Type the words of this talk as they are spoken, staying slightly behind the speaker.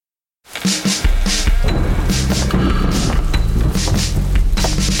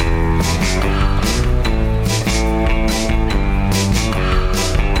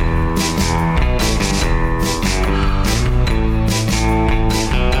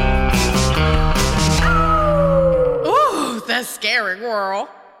scary girl.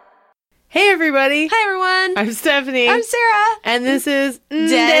 Hey, everybody. Hi, everyone. I'm Stephanie. I'm Sarah. And this is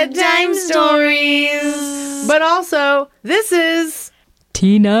Dead Time Stories. But also, this is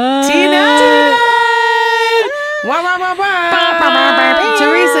Tina. Wah, wah, wah, wah.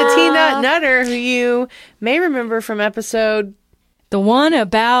 Teresa Tina Nutter, who you may remember from episode... The one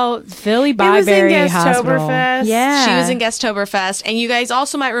about Philly It was in Byberry Hospital. Guesttoberfest. Yeah. She was in Guesttoberfest. And you guys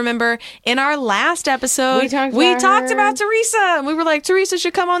also might remember in our last episode, We talked about Teresa. And we were like, Teresa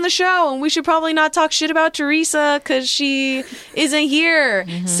should come on the show. And we should probably not talk shit about Teresa because she isn't here.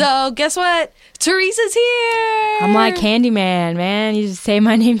 So guess what? Teresa's here. I'm like Candyman, man. You just say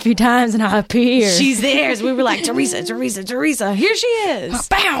my name 3 times and I appear. She's there. So we were like, Teresa. Here she is.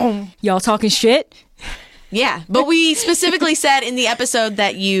 Bam! Y'all talking shit? Yeah, but we specifically said in the episode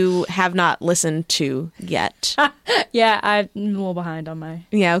that you have not listened to yet. Yeah, I'm a little behind on my...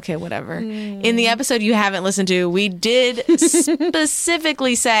 Yeah, okay, whatever. In the episode you haven't listened to, we did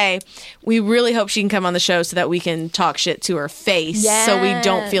specifically say we really hope she can come on the show so that we can talk shit to her face so we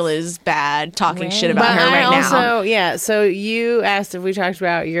don't feel as bad talking shit about But her right now. Yeah, so you asked if we talked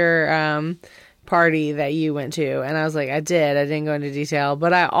about your party that you went to, and I was like, I did. I didn't go into detail.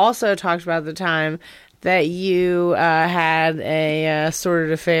 But I also talked about the time that you had a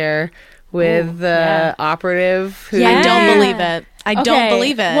sordid affair with the operative who... I don't believe it. I don't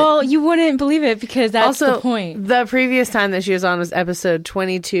believe it. Well, you wouldn't believe it because that's Also, the point. the previous time that she was on was episode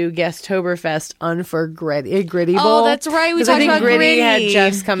 22, Guesttoberfest Gritty Bowl. Oh, that's right. We 'Cause I talked think about Gritty had Gritty.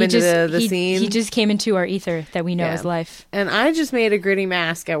 just come into the scene. He just came into our ether that we know as life. And I just made a Gritty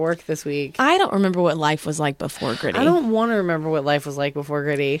mask at work this week. I don't remember what life was like before Gritty. I don't want to remember what life was like before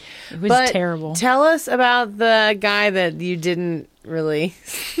Gritty. It was terrible. Tell us about the guy that you didn't really...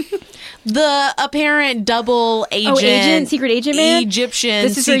 The apparent double agent, secret agent man? Egyptian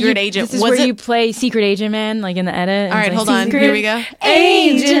This is secret where you, agent. This is Was where it? you play secret agent man, like in the edit. All right, hold on. Secret Here we go.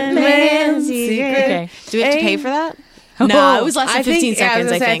 Agent Man, secret. Okay. Do we have to pay for that? Oh. No, it was less than 15 I was seconds.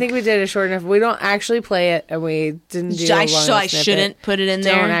 gonna I say, think. I think we did it short enough. We don't actually play it, and we didn't do. I a long shouldn't snippet. put it in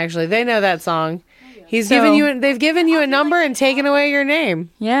Don't there. actually. They know that song. He's So- given you. They've given you a number and taken away your name.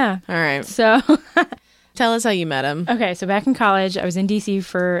 Yeah. All right. So, Tell us how you met him. okay. So back in college, I was in DC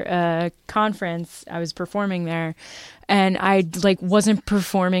for a conference. I was performing there. And I wasn't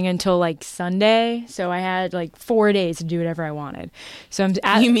performing until Sunday. So I had 4 days to do whatever I wanted. So I'm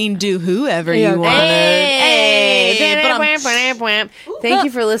at, You mean do whoever Yeah. you wanted. Hey, But I'm- Thank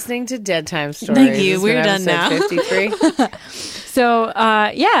you for listening to Dead Time Stories. Thank you. This has We're been done now. episode 53. So,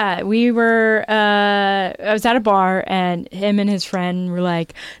 we were, I was at a bar and him and his friend were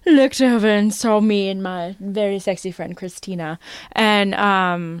looked over and saw me and my very sexy friend, Christina.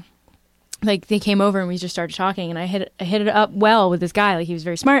 And, they came over and we just started talking and I hit it up well with this guy. He was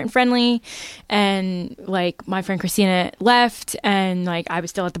very smart and friendly. And my friend Christina left and I was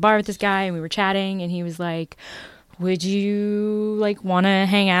still at the bar with this guy and we were chatting and he was like, would you want to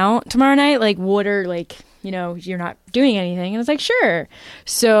hang out tomorrow night? What are you're not doing anything. And I was like, sure.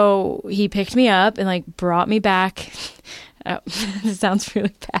 So he picked me up and brought me back. Oh, this sounds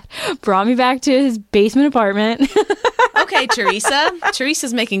really bad. Brought me back to his basement apartment. Okay, Teresa.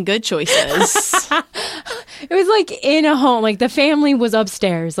 Teresa's making good choices. It was in a home. The family was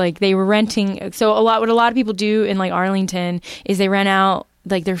upstairs. They were renting. So what a lot of people do in Arlington is they rent out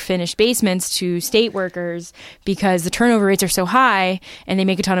their finished basements to state workers because the turnover rates are so high and they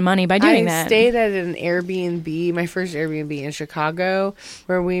make a ton of money by doing I that. stayed at an Airbnb, my first Airbnb in Chicago,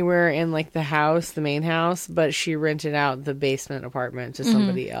 where we were in the house, the main house, but she rented out the basement apartment to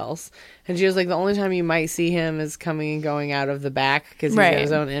somebody else. And she was the only time you might see him is coming and going out of the back because he's got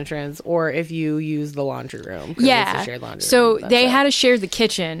his own entrance, or if you use the laundry room. Yeah. It's a shared laundry So room. they had to share the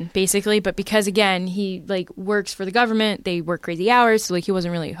kitchen basically, but because again he works for the government, they work crazy hours, so he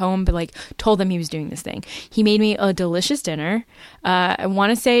wasn't really home, but told them he was doing this thing. He made me a delicious dinner. I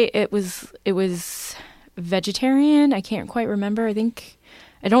want to say it was vegetarian. I can't quite remember.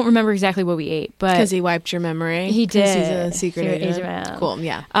 I don't remember exactly what we ate, but Because he wiped your memory. He 'Cause did. He's a secret agent. man. Cool,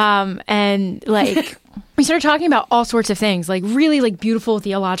 yeah. And we started talking about all sorts of things, really beautiful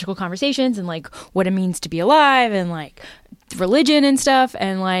theological conversations and what it means to be alive and religion and stuff.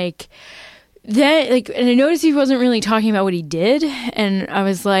 And then and I noticed he wasn't really talking about what he did. And I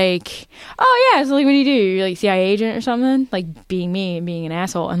was like, oh yeah. So what do you do? You're CIA agent or something? Being me and being an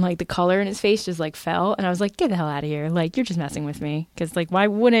asshole. And the color in his face just fell. And I was like, get the hell out of here. You're just messing with me. Cause why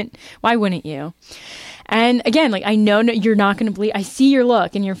wouldn't you? And again, I know you're not going to believe, I see your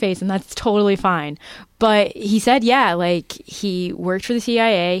look in your face and that's totally fine. But he said, yeah, he worked for the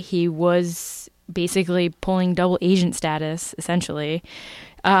CIA. He was basically pulling double agent status, essentially.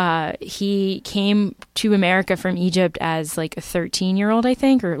 he came to America from Egypt as like a 13-year-old, I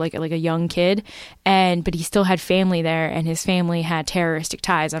think, or like a young kid, but he still had family there, and his family had terroristic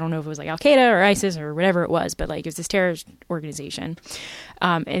ties. I don't know if it was like Al Qaeda or ISIS or whatever it was, but like it was this terrorist organization.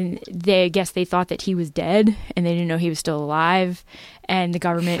 And I guess they thought that he was dead, and they didn't know he was still alive. And the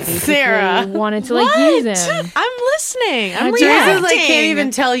government basically wanted to like use him. I'm listening. I'm Teresa's reacting. like can't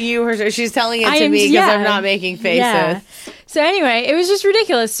even tell you her. She's telling it to me because I'm not making faces. Yeah. So anyway, it was just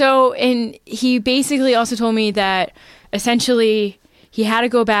ridiculous. So, and he basically also told me that essentially he had to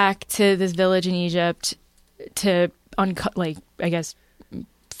go back to this village in Egypt to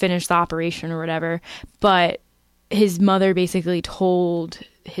finish the operation or whatever. But his mother basically told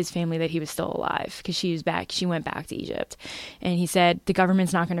his family that he was still alive because she went back to Egypt. And he said, the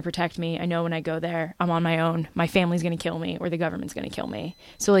government's not going to protect me. I know when I go there, I'm on my own. My family's going to kill me, or the government's going to kill me.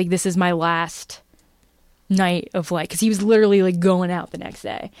 So like, this is my last night of like, because he was literally like going out the next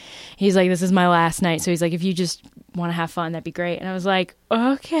day. He's like, this is my last night. So he's like, if you just want to have fun, that'd be great. And I was like,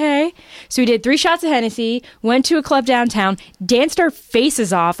 okay. So we did 3 shots of Hennessy, went to a club downtown, danced our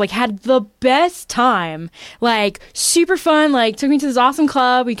faces off, like had the best time, like super fun, like took me to this awesome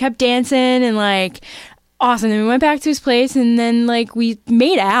club. We kept dancing and like awesome. Then we went back to his place, and then like we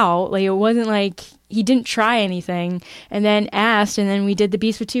made out. Like it wasn't like he didn't try anything, and then asked, and then we did the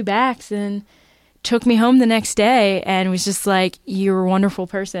Beast with 2 Backs, and took me home the next day and was just like, you're a wonderful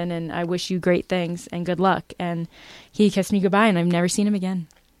person and I wish you great things and good luck. And he kissed me goodbye, and I've never seen him again.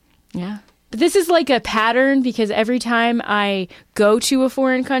 Yeah. But this is like a pattern, because every time I go to a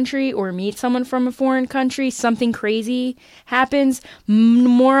foreign country or meet someone from a foreign country, something crazy happens.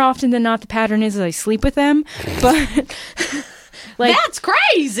 More often than not, the pattern is I sleep with them. But like, that's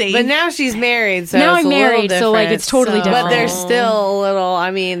crazy. But now she's married, so now it's I'm married, different. so like it's totally different. But there's still a little.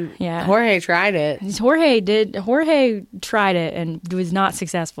 I mean, yeah. Jorge tried it. Jorge tried it and was not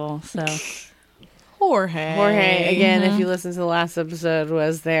successful. So Jorge again. If you listen to the last episode,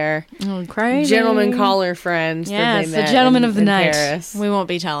 was their crazy gentleman caller friend. Yes, that they met the gentleman of the in night. Paris. We won't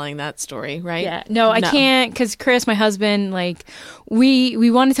be telling that story, right? Yeah, no, I can't, because Chris, my husband, like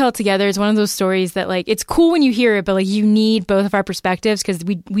we want to tell it together. It's one of those stories that like it's cool when you hear it, but like you need both of our perspectives, because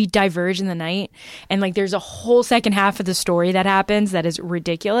we diverge in the night, and like there's a whole second half of the story that happens that is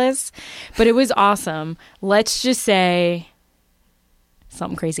ridiculous, but it was awesome. Let's just say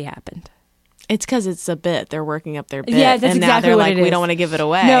something crazy happened. It's because it's a bit. They're working up their bit. Yeah, that's and exactly now they're what like, it is. we don't want to give it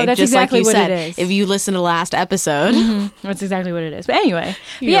away. No, that's just exactly like you what said, it is. If you listen to the last episode, That's exactly what it is. But anyway,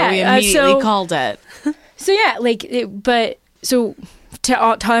 we immediately called it. So yeah, to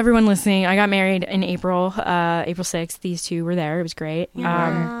everyone listening, I got married in April 6th. These two were there. It was great.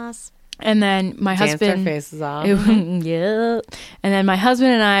 Yes. And then my Danced husband, our faces off. yeah. And then my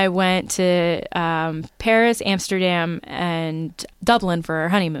husband and I went to Paris, Amsterdam, and Dublin for our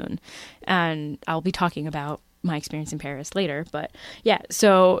honeymoon. And I'll be talking about my experience in Paris later. But yeah,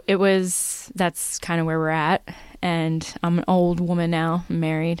 so that's kind of where we're at. And I'm an old woman now. I'm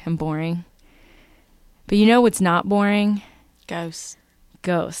married. I'm boring. But you know what's not boring? Ghost.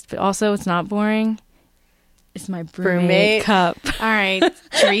 But also it's not boring. It's my brewmate cup. All right.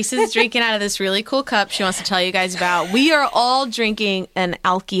 Teresa's drinking out of this really cool cup she wants to tell you guys about. We are all drinking an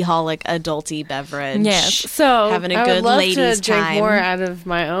alcoholic adulty beverage. Yes. So having a I good would love ladies' to drink time. more out of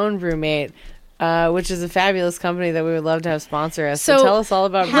my own brewmate, which is a fabulous company that we would love to have sponsor us. So So, tell us all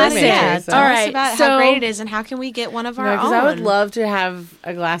about listen, brewmate. Yeah, Teresa. tell all us right, about so- how great it is and how can we get one of our Because own. I would love to have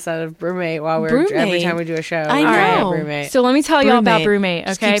a glass out of brewmate while we're Brewmate. every time we do a show. I we have know. brewmate. So let me tell you all about Brewmate. Brewmate,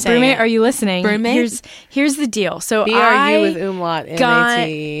 Just okay? keep saying Brewmate, it. are you listening? Brewmate? Here's the deal. So BRU with umlaut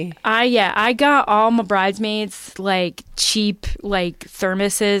MAT. I got all my bridesmaids like cheap like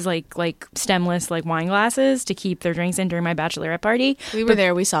thermoses, like stemless like wine glasses to keep their drinks in during my bachelorette party. We were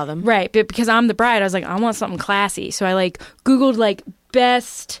there. We saw them. Right, but because I'm the bride, I was like, I want something classy. So I like Googled like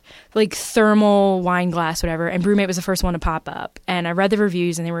best like thermal wine glass, whatever, and Brewmate was the first one to pop up. And I read the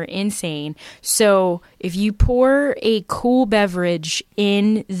reviews and they were insane. So if you pour a cool beverage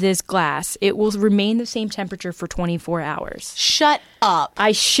in this glass, it will remain the same temperature for 24 hours. Shut up.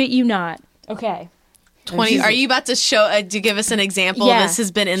 I shit you not. Okay. 20. Are you about to show to give us an example? Yeah. This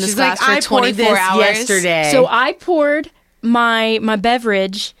has been in this She's glass like, I for poured 24 this hours. yesterday. So I poured my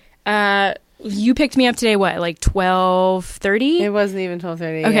beverage. You picked me up today, what, like 12:30? It wasn't even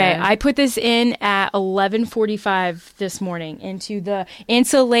 12:30. Okay, yeah. I put this in at 11:45 this morning into the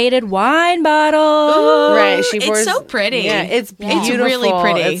insulated wine bottle. Right, she It's pours, so pretty. Yeah, it's It's beautiful. really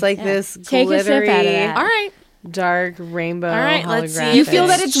pretty. It's like this Take a glittery, sip out of that. All right. dark rainbow. All right. Let's see. holographic. You feel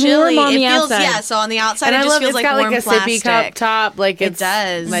that it's chilly. warm on it the feels, outside. Yeah. So on the outside, And it I just love feels it's like got warm like a plastic. sippy cup top. Like It it's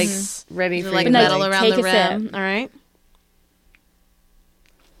does. like ready for Like you. Nice. metal around Take the a sip. rim. All right.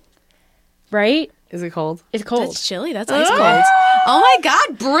 right? Is it cold? It's cold. That's chilly. That's ice cold. Oh my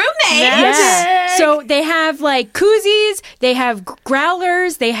God, brewmate! Yeah. So they have like koozies, they have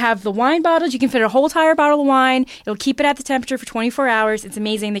growlers, they have the wine bottles. You can fit a whole entire bottle of wine. It'll keep it at the temperature for 24 hours. It's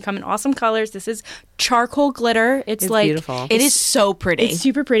amazing. They come in awesome colors. This is charcoal glitter. It's like beautiful. It is so pretty. It's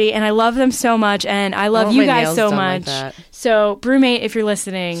super pretty, and I love them so much, and I love want you my guys nails so done like much. that. So, Brewmate, if you're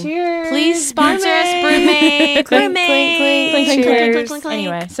listening, Cheers. Please sponsor us, brewmate. Clink, Brewmate. clink, clink. clink, clink, Cheers. clink, clink, clink.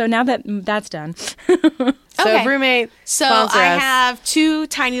 Anyway, so now that that's done, So, Okay. Brewmate, So sponsor I us. have two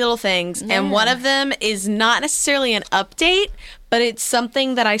tiny little things, and one of them is not necessarily an update, but it's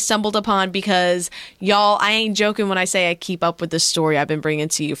something that I stumbled upon because, y'all, I ain't joking when I say I keep up with the story I've been bringing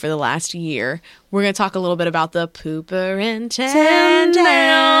to you for the last year. We're going to talk a little bit about the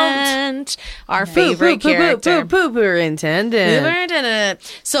Pooperintendent, our favorite character.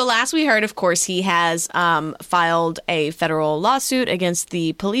 Pooperintendent. So last we heard, of course, he has filed a federal lawsuit against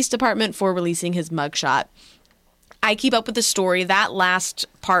the police department for releasing his mugshot. I keep up with the story. That last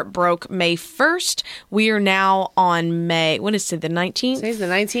part broke May 1st. We are now on May, what is it, the 19th? Today's the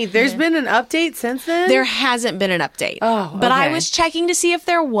 19th. There's been an update since then? There hasn't been an update. Oh, But I okay. was checking to see if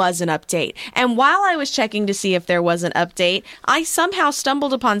there was an update. And while I was checking to see if there was an update, I somehow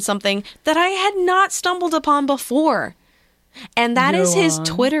stumbled upon something that I had not stumbled upon before. And that is his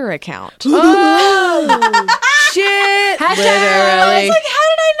Twitter account. Oh, shit. I was Literally. like, how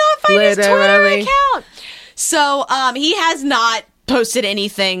did I not find his Twitter Literally. account? So he has not posted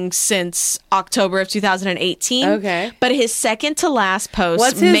anything since October of 2018. Okay. But his second to last post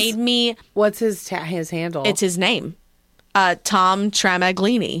What's his- made me... What's his handle? It's his name. Tom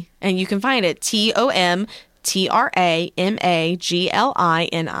Tramaglini. And you can find it.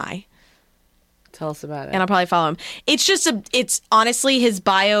 TomTramaglini. Tell us about it. And I'll probably follow him. It's honestly, his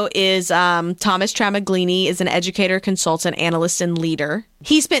bio is Thomas Tramaglini is an educator, consultant, analyst, and leader.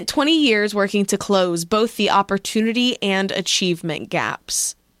 He spent 20 years working to close both the opportunity and achievement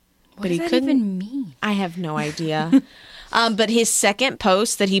gaps. what does that even mean? I have no idea. But his second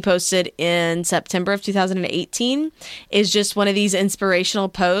post that he posted in September of 2018 is just one of these inspirational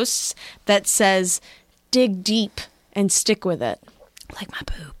posts that says, dig deep and stick with it. Like my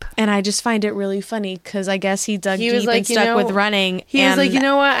poop. And I just find it really funny because I guess he dug He deep was like, and stuck you know, with running. He and was like, you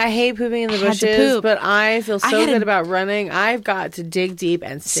know what? I hate pooping in the had to bushes, poop. but I feel so gotta good about running. I've got to dig deep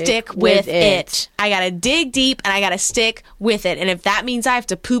and stick with it. I got to dig deep and I got to stick with it. And if that means I have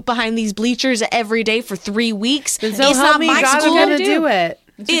to poop behind these bleachers every day for 3 weeks, Then so it's help not me my God, school. I'm gonna do it.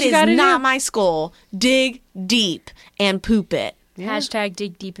 It you is gotta not do. my school. Dig deep and poop it. Hashtag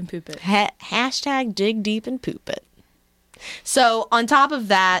dig deep and poop it. Hashtag dig deep and poop it. So on top of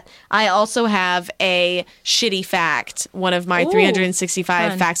that, I also have a shitty fact, one of my Ooh, 365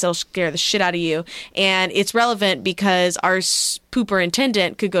 fun. facts that'll scare the shit out of you. And it's relevant because our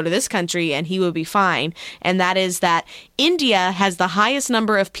pooperintendent could go to this country and he would be fine. And that is that India has the highest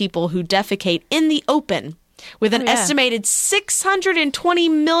number of people who defecate in the open, with an Oh, yeah. estimated 620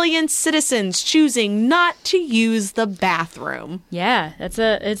 million citizens choosing not to use the bathroom. Yeah, it's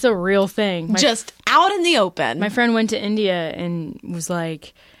a real thing. Just out in the open. My friend went to India and was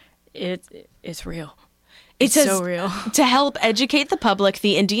like, it's real. It It's says, so real. to help educate the public,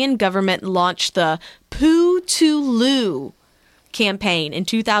 the Indian government launched the Poo to Loo campaign in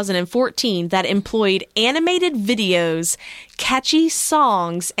 2014 that employed animated videos, catchy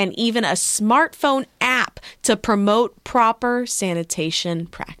songs, and even a smartphone app to promote proper sanitation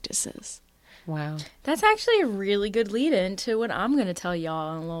practices. Wow. That's actually a really good lead in to what I'm going to tell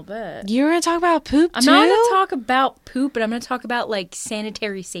y'all in a little bit. You're going to talk about poop, I'm too? not going to talk about poop, but I'm going to talk about like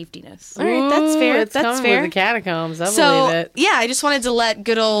sanitary safetiness. All right, that's fair. It's That's coming fair. with the catacombs. I So, believe it. yeah, I just wanted to let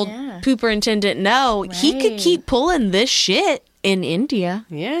good old Yeah. pooperintendent know he could Right. keep pulling this shit in India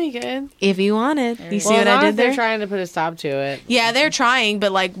Yeah, you good. if he wanted. You see Well, what not I if did they're there? trying to put a stop to it. Yeah, they're trying,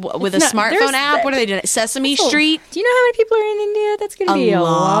 but like with a It's not- smartphone there's- app, what are they doing? Sesame Street? Do you know how many people are in India? That's going to A be a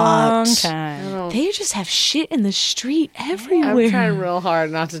lot. long time. They just have shit in the street everywhere. I'm trying real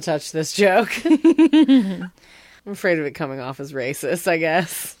hard not to touch this joke. I'm afraid of it coming off as racist, I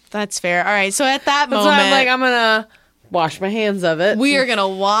guess. That's fair. All right, so at that That's moment, why I'm like, I'm going to wash my hands of it. we are going to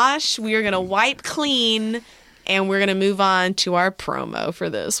wash, we are going to wipe clean, and we're going to move on to our promo for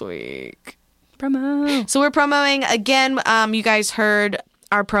this week. Promo. So we're promoting again. You guys heard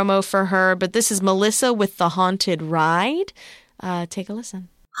our promo for her, but this is Melissa with The Haunted Ride. Take a listen.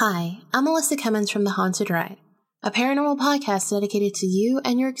 Hi, I'm Melissa Cummins from The Haunted Ride, a paranormal podcast dedicated to you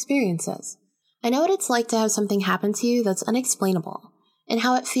and your experiences. I know what it's like to have something happen to you that's unexplainable, and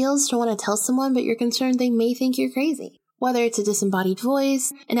how it feels to want to tell someone but you're concerned they may think you're crazy. Whether it's a disembodied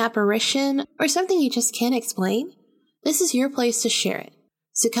voice, an apparition, or something you just can't explain, this is your place to share it.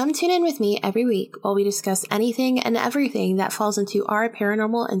 So come tune in with me every week while we discuss anything and everything that falls into our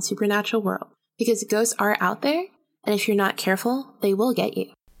paranormal and supernatural world. Because ghosts are out there, and if you're not careful, they will get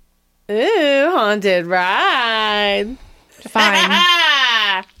you. Ooh, haunted ride.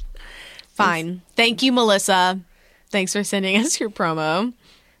 Fine. Fine. Thank you, Melissa. Thanks for sending us your promo.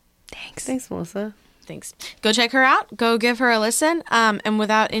 Thanks, Melissa. Thanks. Go check her out. Go give her a listen. And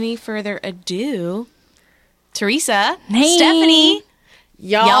without any further ado, Teresa, Hey. Stephanie,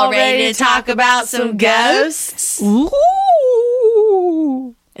 Y'all ready to talk about some ghosts? Ooh.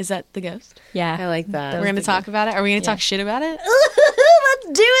 is that the ghost? Yeah. I like that. We're going to talk about it. Are we going to talk shit about it? Let's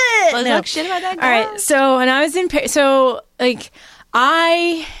do it. Let's No. talk shit about that ghost. All right. So when I was in Paris,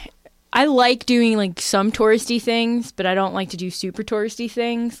 I like doing like some touristy things, but I don't like to do super touristy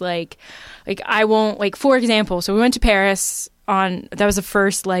things. Like I won't, like, for example, so we went to Paris that was the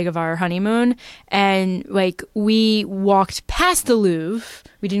first leg of our honeymoon, and like we walked past the Louvre.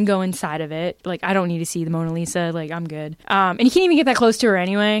 We didn't go inside of it. Like, I don't need to see the Mona Lisa. Like, I'm good. And you can't even get that close to her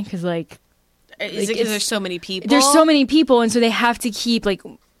anyway, because like Is it because there's so many people? there's so many people, and so they have to keep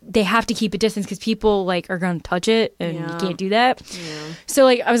a distance because people like are gonna touch it, and you can't do that. So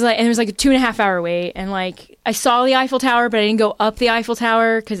like I was like, and there was like a 2.5 hour wait, and like I saw the Eiffel Tower, but I didn't go up the Eiffel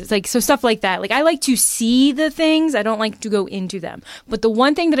Tower because it's like, so stuff like that. Like, I like to see the things, I don't like to go into them. But the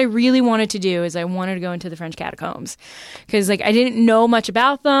one thing that I really wanted to do is I wanted to go into the French catacombs because like I didn't know much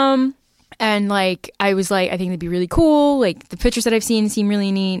about them. And like I was like, I think they'd be really cool. Like, the pictures that I've seen seem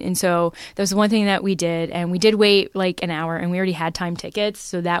really neat. And so that was the one thing that we did. And we did wait like an hour, and we already had time tickets.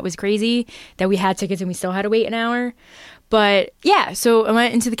 So that was crazy that we had tickets and we still had to wait an hour. But yeah, so I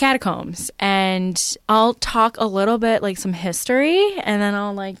went into the catacombs, and I'll talk a little bit like some history, and then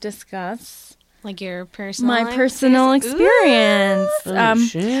I'll like discuss Like your personal my personal experience. Shit.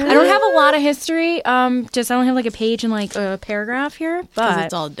 I don't have a lot of history. I don't have like a page and like a paragraph here, Because but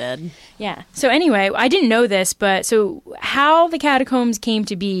it's all dead. yeah. So anyway, I didn't know this, but so how the catacombs came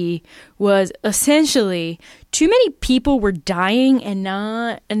to be was essentially too many people were dying and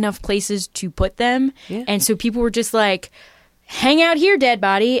not enough places to put them. Yeah. And so people were just like, hang out here, dead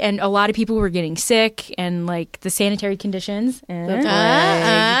body. And a lot of people were getting sick, and like the sanitary conditions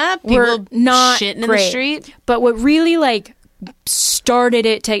Plague. People were not shitting in the great. street. But what really like started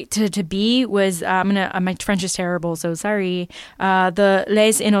it to be was my French is terrible, so sorry. The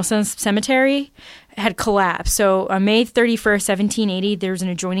Les Innocents Cemetery had collapsed. So on May 31st, 1780, there was an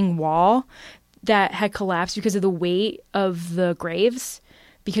adjoining wall that had collapsed because of the weight of the graves.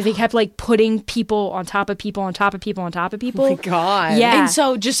 Because they kept like putting people on top of people on top of people on top of people. Oh my God. Yeah. And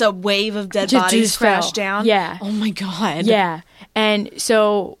so just a wave of dead bodies crashed down. Yeah. Oh my God. Yeah. And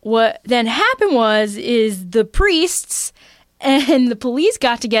so what then happened is the priests and the police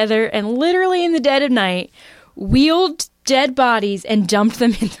got together and literally in the dead of night wheeled dead bodies and dumped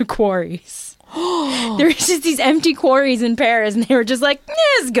them in the quarries. There were just these empty quarries in Paris, and they were just like,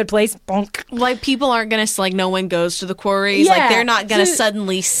 it's a good place. Bonk. Like, people aren't going to, like, no one goes to the quarries. Yeah. Like, they're not going to So-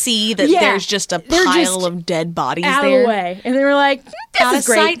 suddenly see that Yeah. there's just a They're pile just of dead bodies Out there. of the way. And they were like, this Out is of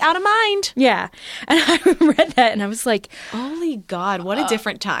great. sight, out of mind. Yeah. And I read that, and I was like, Holy God, what a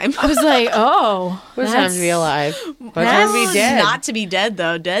different time. I was like, oh. What a time to be alive. What a time That's to be dead. Not to be dead,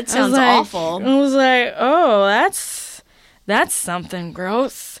 though. Dead I was sounds like- awful. I was like, oh, that's something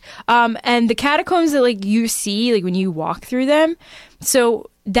gross. And the catacombs that like you see like when you walk through them, so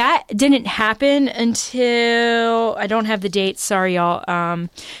that didn't happen until I don't have the dates. Sorry, y'all.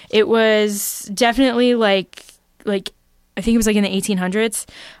 It was definitely like I think it was like in the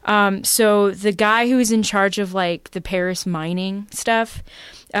 1800s. So the guy who was in charge of like the Paris mining stuff,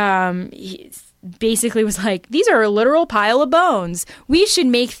 he basically was like, these are a literal pile of bones. We should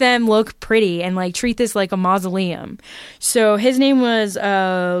make them look pretty and like treat this like a mausoleum. So his name was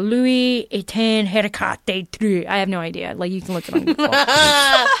Louis Etienne Héricourt. I have no idea. Like, you can look it on Google.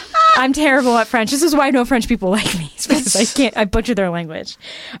 I'm terrible at French. This is why no French people like me. It's because I butcher their language.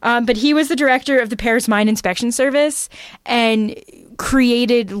 But he was the director of the Paris Mine Inspection Service and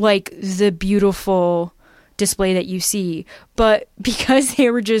created like the beautiful display that you see. But because they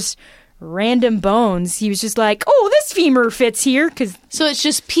were just random bones, he was just like, oh, this femur fits here, because So it's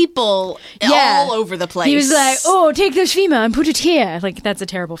just people Yeah. all over the place. he was like, oh, take this femur and put it here. Like, that's a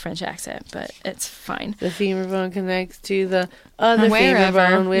terrible French accent, but it's fine. The femur bone connects to the other Wherever.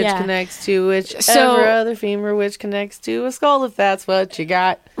 femur bone, which Yeah. connects to whichever So- other femur, which connects to a skull, if that's what you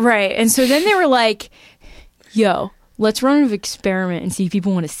got. Right. And so then they were like, yo, let's run an experiment and see if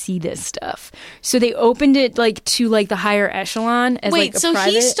people want to see this stuff. So they opened it like to like the higher echelon as Wait, like a so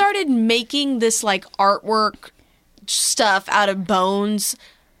private. he started making this like artwork stuff out of bones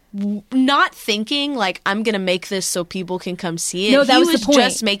not thinking like I'm gonna make this so people can come see it. No, that he was the point.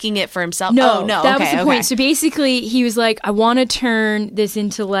 Just making it for himself. No, no, that okay, was the okay. point. So basically, he was like, I want to turn this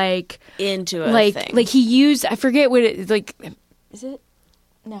into like Into a like thing. like he used, I forget what it like. Is it?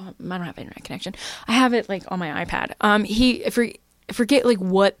 No, I don't have internet connection. I have it like on my iPad. I forget like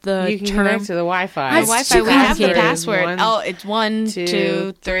what the You can term. connect to the Wi-Fi. It's Wi-Fi. too We have the complicated. password. It's 1,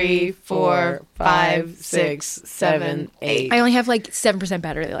 2, 3, 4, 5, 6, 7, 8. I only have like 7%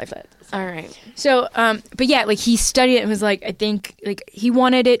 battery life left. All right. So, but yeah, like he studied it and was like, I think like he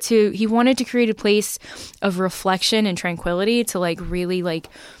wanted to create a place of reflection and tranquility to like really like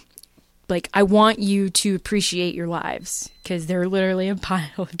I want you to appreciate your lives because they're literally a pile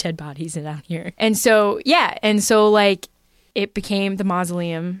of dead bodies down here. And so, yeah. And so like it became the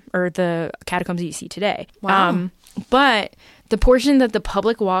mausoleum or the catacombs that you see today. Wow. But the portion that the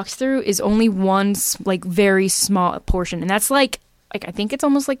public walks through is only one like very small portion. And that's like I think it's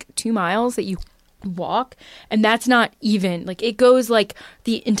almost like 2 miles that you walk, and that's not even like it goes like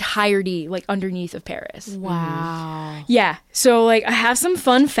the entirety like underneath of Paris. Wow. Yeah. So like I have some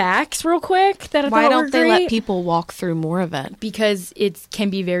fun facts real quick that I Why thought were don't they let great. people walk through more of it? Because it can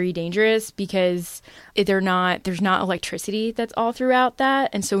be very dangerous because there's not electricity that's all throughout that,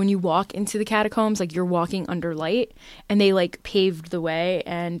 and so when you walk into the catacombs, like you're walking under light, and they like paved the way,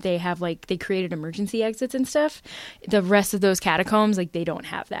 and they have like they created emergency exits and stuff. The rest of those catacombs, like they don't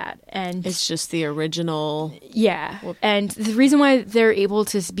have that, and It's just the original. yeah. And the reason why they're able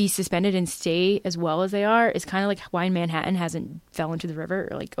to be suspended and stay as well as they are is kind of like why Manhattan hasn't fell into the river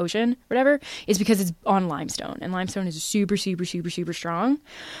or like ocean, whatever, is because it's on limestone, and limestone is super, super, super, super strong,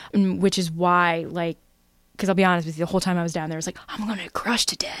 which is why like. Because I'll be honest with you, the whole time I was down there, I was like, I'm gonna crush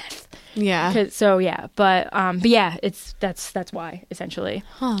to death. Yeah. So yeah, but yeah, that's why essentially.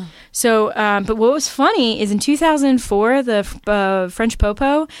 Huh. So, but what was funny is in 2004, the French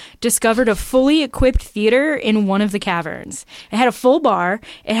Popo discovered a fully equipped theater in one of the caverns. It had a full bar,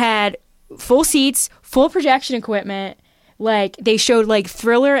 it had full seats, full projection equipment. Like they showed like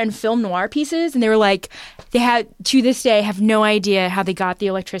thriller and film noir pieces, and they were like, they had to this day have no idea how they got the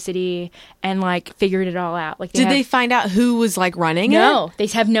electricity and like figured it all out. Like, Did they find out who was like running it? No, they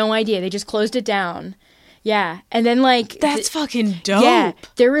have no idea. They just closed it down. Yeah, and then like That's fucking dope. yeah,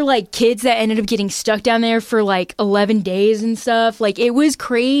 there were like kids that ended up getting stuck down there for like 11 days and stuff. Like it was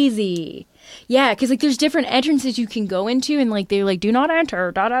crazy. Yeah, because like there's different entrances you can go into, and like they're like, do not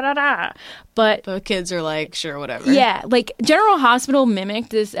enter, da da da da. But The kids are like, sure, whatever. yeah, like General Hospital mimicked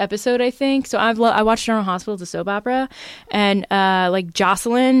this episode, I think. So I watched General Hospital, the soap opera, and like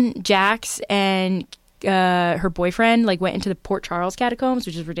Jocelyn, Jax, and her boyfriend like went into the Port Charles catacombs,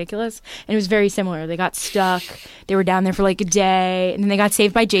 which is ridiculous, and it was very similar. They got stuck, they were down there for like a day, and then they got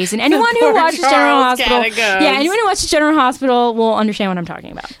saved by Jason. Anyone who watches General Hospital, yeah, anyone who watches General Hospital will understand what I'm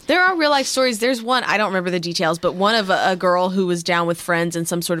talking about. There are real life stories. There's one, I don't remember the details, but one of a girl who was down with friends in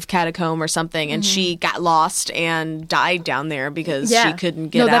some sort of catacomb or something, and she got lost and died down there because she couldn't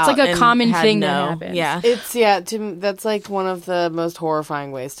get out. No, that's like a and common had thing that happens. Yeah. That's like one of the most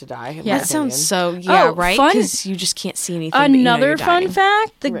horrifying ways to die. in my That sounds opinion. so, Oh, right? fun- Because you just can't see anything. but you know Another you're fun dying.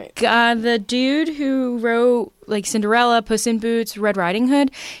 fact: the Right. the dude who wrote like Cinderella, Puss in Boots, Red Riding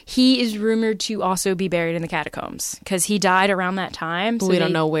Hood, he is rumored to also be buried in the catacombs because he died around that time. But we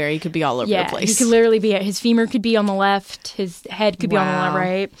don't know where. He could be all over Yeah, the place. he could literally be. His femur could be on the left. His head could be on the Wow.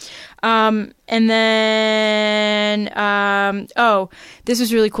 right. And then, this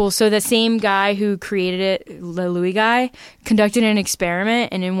was really cool. So the same guy who created it, the Louis guy, conducted an experiment,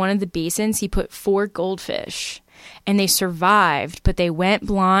 and in one of the basins, he put 4 goldfish, and they survived, but they went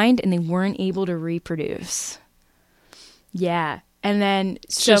blind and they weren't able to reproduce. Yeah. And then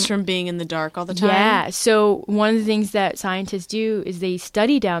just from being in the dark all the time. yeah. So one of the things that scientists do is they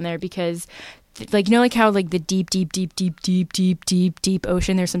study down there because, like, you know, like how like the deep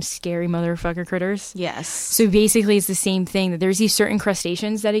ocean, there's some scary motherfucker critters. Yes. So basically, it's the same thing. That there's these certain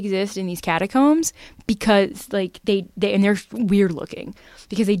crustaceans that exist in these catacombs because, like, they and they're weird looking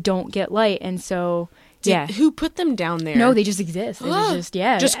because they don't get light, and so. Yeah. Who put them down there? No, they just exist. They're just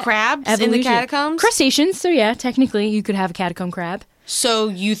Just crabs in the evolution. catacombs? Crustaceans. So yeah, technically you could have a catacomb crab. So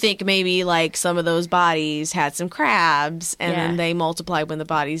you think maybe like some of those bodies had some crabs and Yeah. then they multiplied when the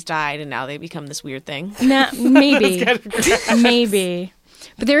bodies died and now they become this weird thing? Nah, maybe. Maybe.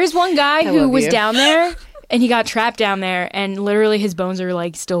 But there is one guy who love was you. down there and he got trapped down there and literally his bones are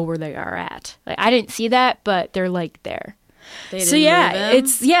like still where they are at. Like I didn't see that, but they're like there. So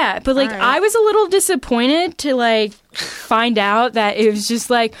yeah, but like All right. I was a little disappointed to like find out that it was just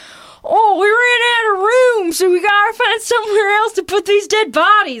like, oh, we ran out of room, so we gotta find somewhere else to put these dead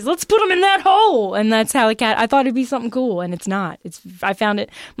bodies. Let's put them in that hole. And that's how I thought it'd be something cool, and it's not. I found it,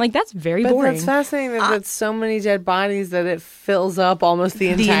 I'm like, that's very boring. That's fascinating that it's so many dead bodies that it fills up almost the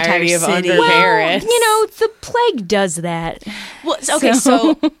entirety of city. Under Well, Paris. the plague does that. Well, okay,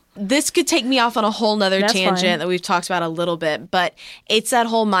 so this could take me off on a whole nother That's tangent fine. that we've talked about a little bit, but it's that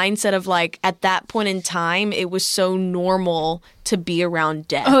whole mindset of like, at that point in time, it was so normal to be around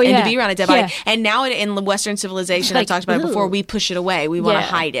death and yeah. to be around a dead Yeah. body. And now in Western civilization, Like, I've talked about it before, ooh. we push it away. We want to Yeah,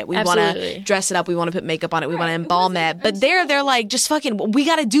 hide it. We want to absolutely. dress it up. We want to put makeup on it. We want to embalm it. But they're like, just fucking, we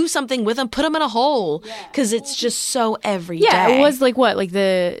got to do something with them. Put them in a hole. Because it's just so everyday. Yeah, it was like what, like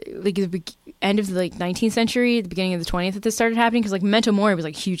the end of the 19th century, the beginning of the 20th that this started happening, because like memento mori was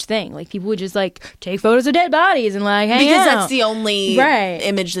like a huge thing. Like people would just like take photos of dead bodies and like hang because out. that's the only Right.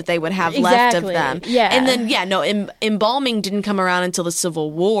 image that they would have left of Exactly. them. Yeah. And then embalming didn't come around until the Civil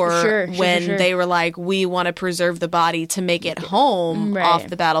War Sure, when sure. they were like, we want to preserve the body to make it home Right. off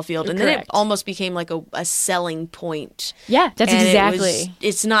the battlefield. And then it Correct. almost became like a selling point. Yeah, that's And exactly.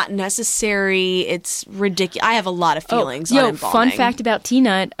 it's not necessary. It's ridiculous. I have a lot of feelings on Yo, embalming. fun fact about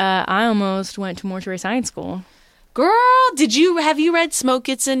T-Nut, I almost went to mortuary science school. Girl, have you read Smoke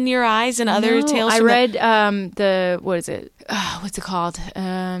Gets in Your Eyes and other No, tales? I from the- read what is it? What's it called?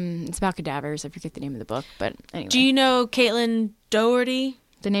 It's about cadavers. I forget the name of the book, but anyway. Do you know Caitlin Doherty?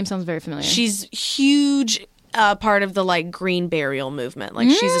 The name sounds very familiar. She's huge part of the like green burial movement. Like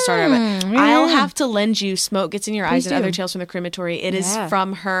she's a starter of it. I'll have to lend you Smoke Gets in Your Eyes Please and do. Other Tales from the Crematory. It is Yeah.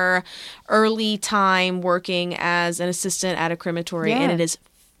 from her early time working as an assistant at a crematory, Yeah. and it is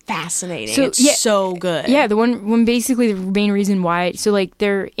fascinating. So, It's yeah. so good. Yeah, the one basically the main reason why. So like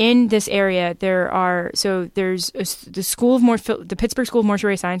they're in this area. There's the School of the Pittsburgh School of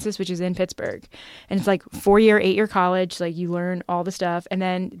Mortuary Sciences, which is in Pittsburgh, and it's like 8-year college. Like you learn all the stuff, and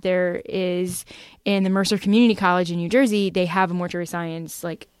then there is in the Mercer Community College in New Jersey. They have a mortuary science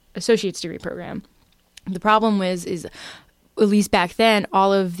like associate's degree program. The problem is at least back then,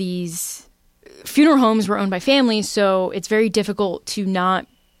 all of these funeral homes were owned by families, so it's very difficult to not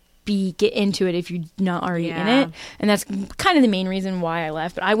get into it if you're not already in Yeah. it. And that's kind of the main reason why I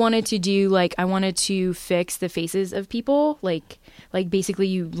left. But I wanted to fix the faces of people, like basically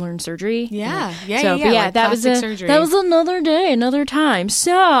you learn surgery. Yeah. So, Yeah. but Like that was plastic surgery. that was another day, another time.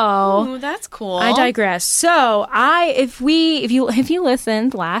 So Ooh, that's cool. I digress. So if you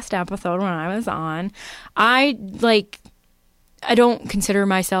listened last episode when I was on, I don't consider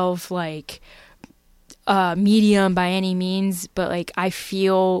myself like medium by any means, but like I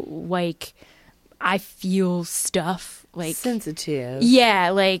feel stuff like Sensitive.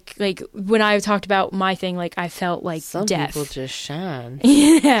 yeah, like when I talked about my thing, like I felt like Some death. people just shine.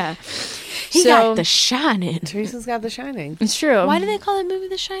 Yeah, He so got The Shining. Teresa's got The Shining. it's true. Why do they call that movie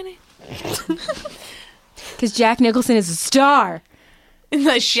The Shining? Because Jack Nicholson is a star.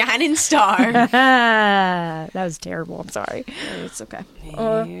 The Shining Star. That was terrible. I'm sorry. It's okay.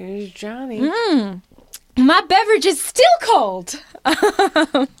 Here's Johnny. My beverage is still cold.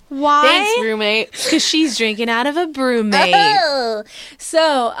 Why? Thanks, roommate. Because she's drinking out of a brewmate.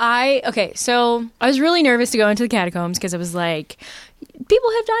 So I was really nervous to go into the catacombs because I was like,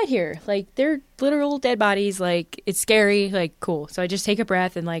 people have died here. Like they're literal dead bodies. Like it's scary. Like cool. So I just take a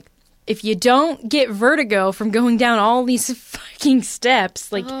breath and like, if you don't get vertigo from going down all these fucking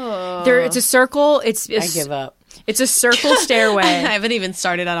steps, like it's a circle. I give up. It's a circle stairway. I haven't even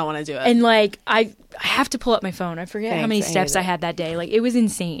started. I don't want to do it. And like I have to pull up my phone. I forget how many Thanks, I steps hate I it. had that day. Like it was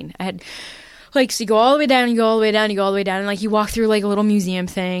insane. I had like so you go all the way down, you go all the way down, you go all the way down, and like you walk through like a little museum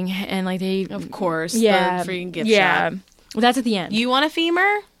thing, and like they of course, yeah the freaking gift yeah. shop. Well, that's at the end, You want a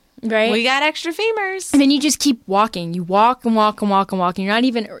femur? right? We got extra femurs. And then you just keep walking. You walk and walk and walk and walk, and you're not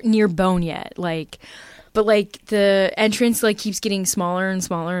even near bone yet. Like, but like the entrance like keeps getting smaller and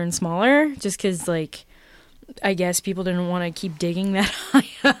smaller and smaller, just because like I guess people didn't want to keep digging that high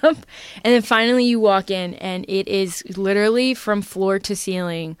up. And then finally you walk in, and it is literally from floor to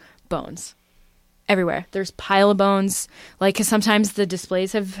ceiling bones everywhere. There's pile of bones, like because sometimes the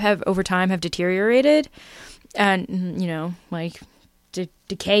displays have over time have deteriorated, and you know like.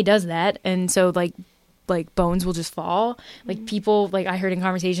 Decay does that, and so like bones will just fall. Like people, like I heard in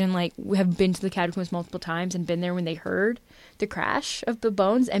conversation, like have been to the catacombs multiple times and been there when they heard the crash of the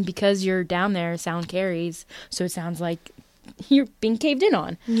bones, and because you're down there, sound carries, so it sounds like you're being caved in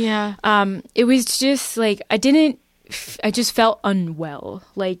on. Yeah. It was just like I didn't I just felt unwell.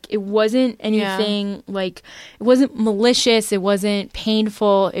 Like it wasn't anything like it wasn't malicious. It wasn't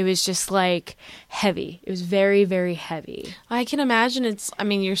painful. It was just like heavy. It was very, very heavy. I can imagine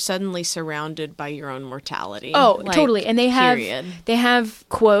you're suddenly surrounded by your own mortality. Oh, like, totally. And they period. have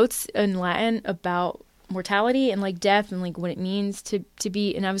quotes in Latin about mortality and like death and like what it means to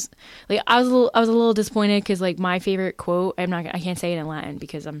be. And I was a little disappointed because like my favorite quote, I can't say it in Latin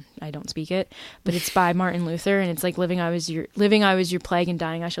because I don't speak it, but it's by Martin Luther, and it's like living I was your plague, and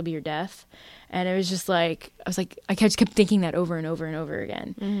dying I shall be your death. And it was just like I just kept thinking that over and over and over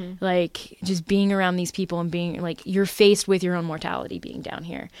again. Mm-hmm. Like just being around these people and being like you're faced with your own mortality being down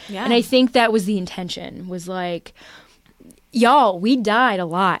here. Yeah. And I think that was the intention, was like, y'all, we died a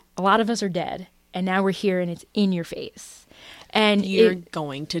lot. A lot of us are dead. And now we're here, and it's in your face, and you're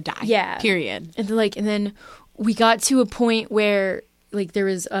going to die. Yeah. Period. And then we got to a point where like there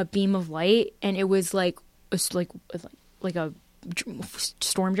was a beam of light, and it was like a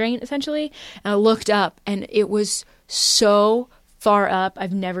storm drain essentially. And I looked up, and it was so far up.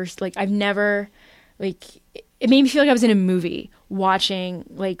 I've never it made me feel like I was in a movie watching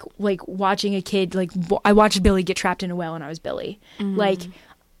watching a kid I watched Billy get trapped in a well, and I was Billy. Mm-hmm. Like.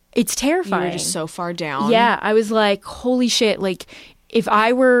 It's terrifying. You were just so far down. Yeah, I was like, holy shit. Like, if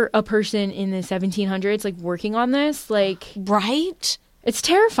I were a person in the 1700s, like, working on this, like... Right? It's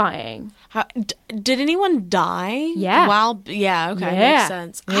terrifying. Did anyone die? Yeah. Yeah, okay. Yeah. Makes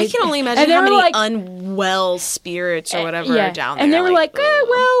sense. I can only imagine how many unwell spirits or whatever are down there. And they were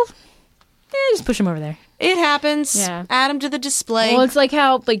just push them over there. It happens. Yeah. Add them to the display. Well, it's like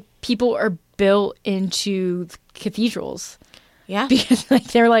how, like, people are built into cathedrals. Yeah. Because like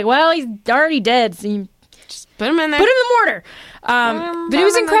they're like, well, he's already dead, so you just put him in there. Put him in the mortar. But it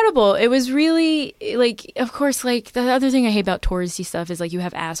was incredible. It was really like, of course, like the other thing I hate about touristy stuff is like you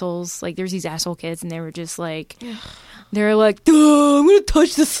have assholes. Like there's these asshole kids, and they were just like, they're like, I'm gonna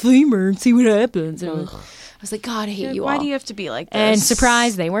touch the steamer and see what happens. And I was like, God, I hate you all. Why do you have to be like this? And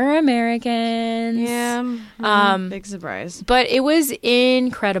surprise, they were Americans. Yeah. Big surprise. But it was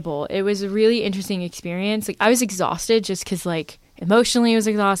incredible. It was a really interesting experience. Like I was exhausted just because like emotionally it was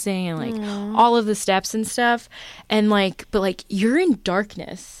exhausting, and like all of the steps and stuff. And like, but like you're in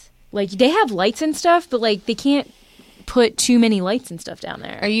darkness. Like they have lights and stuff, but like they can't put too many lights and stuff down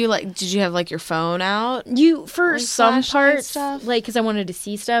there. Are you like, did you have like your phone out? For like, some parts stuff? Like because I wanted to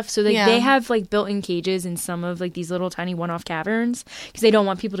see stuff, so like they have like built-in cages in some of like these little tiny one-off caverns because they don't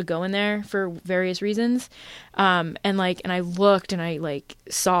want people to go in there for various reasons. And I looked, and I like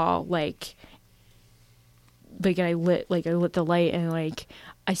saw like I lit the light, and like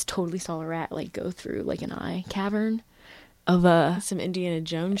I totally saw a rat like go through like an eye cavern of some Indiana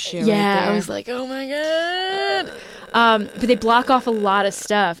Jones shit. Yeah, right there. I was like, oh my God. But they block off a lot of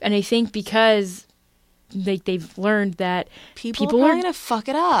stuff, and I think because they've learned that people are probably gonna fuck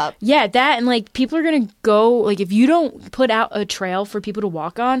it up. Yeah, that, and like people are gonna go, like if you don't put out a trail for people to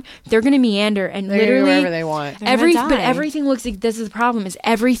walk on, they're gonna meander and they're literally wherever they want. But everything looks like, this is the problem, is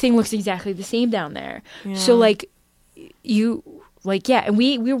everything looks exactly the same down there. Yeah. So like and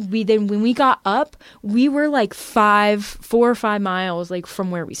we then when we got up, we were like 4 or 5 miles like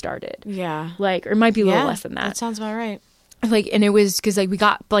from where we started. Yeah, like, or it might be a little less than that. That sounds about right. Like, and it was because like we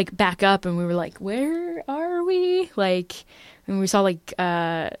got like back up, and we were like, where are we? Like, and we saw like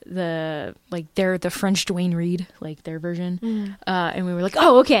the French Dwayne Reed, like their version, and we were like,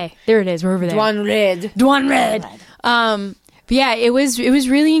 oh, okay, there it is, we're over there. Dwayne Reed. But yeah, it was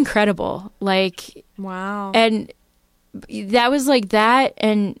really incredible. Like, wow. And that was like that,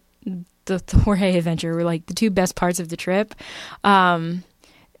 and the Jorge adventure were like the two best parts of the trip. And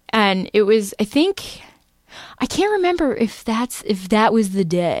it was, I think, I can't remember if that was the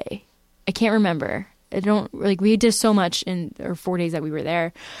day. I can't remember. I don't, like, we did so much in our 4 days that we were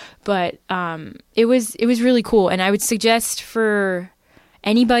there, but it was really cool. And I would suggest for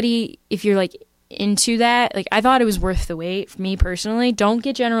anybody, if you're like into that, like, I thought it was worth the wait. For me personally, don't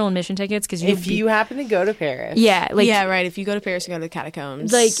get general admission tickets because if you happen to go to Paris, right. If you go to Paris and go to the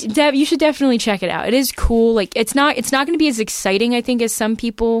catacombs, like, you should definitely check it out. It is cool. Like, it's not going to be as exciting, I think, as some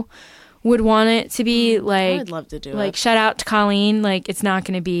people would want it to be. Like, I'd love to do like, shout out to Colleen. Like, it's not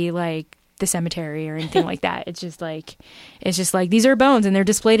going to be like the cemetery or anything like that. It's just like these are bones and they're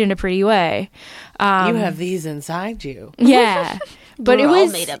displayed in a pretty way. You have these inside you. Yeah. But it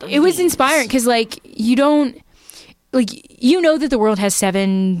was inspiring because, like, you don't, like, you know that the world has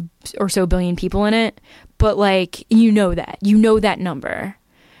 7 or so billion people in it, but, like, you know that number.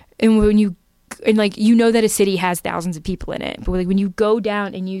 And when you like, you know that a city has thousands of people in it, but like when you go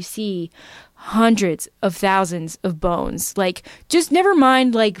down and you see hundreds of thousands of bones, like, just never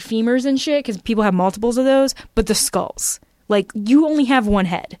mind like femurs and shit, because people have multiples of those, but the skulls, like, you only have one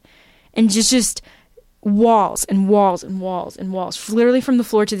head, and just walls and walls and walls and walls, literally from the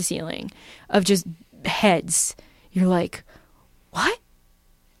floor to the ceiling, of just heads. You're like, what?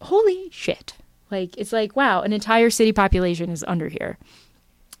 Holy shit. Like, it's like, wow, an entire city population is under here.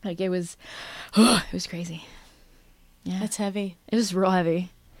 Like, it was crazy. Yeah. That's heavy. It was real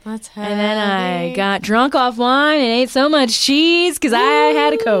heavy. That's heavy. And then I got drunk off wine and ate so much cheese because I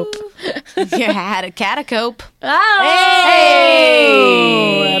had a cope. You had a catacope. Oh!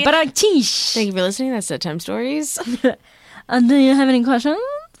 Hey! But I teach. Thank you for listening. That's Set Time Stories. Do you have any questions?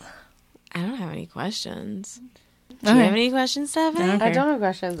 I don't have any questions. Do Okay. you have any questions, Stephanie? I don't I don't have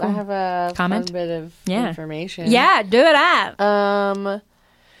questions. I have a Comment? fun bit of Yeah. information. Yeah, do it up.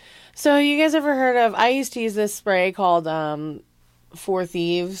 So you guys ever heard of? I used to use this spray called Four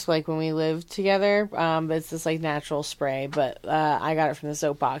Thieves, like when we lived together. But it's this like natural spray. But I got it from the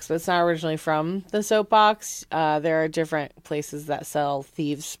soapbox. But it's not originally from the soapbox. There are different places that sell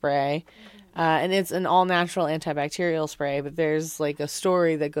Thieves spray. And it's an all natural antibacterial spray, but there's like a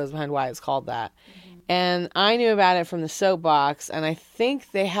story that goes behind why it's called that. And I knew about it from the soapbox, and I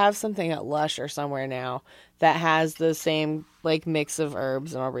think they have something at Lush or somewhere now that has the same like mix of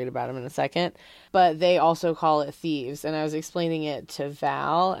herbs, and I'll read about them in a second. But they also call it Thieves, and I was explaining it to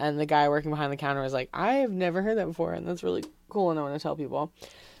Val, and the guy working behind the counter was like, I have never heard that before, and that's really cool, and I want to tell people.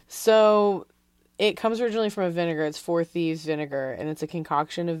 So it comes originally from a vinegar. It's Four Thieves vinegar, and it's a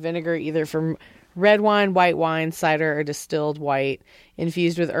concoction of vinegar either from red wine, white wine, cider, or distilled white,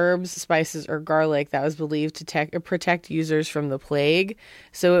 infused with herbs, spices, or garlic that was believed to protect users from the plague.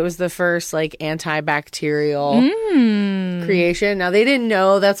 So it was the first like antibacterial creation. Now they didn't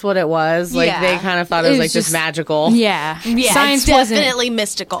know that's what it was. Like Yeah. Uh, they kind of thought it was like just this magical. Yeah. Yeah, Science it's wasn't. definitely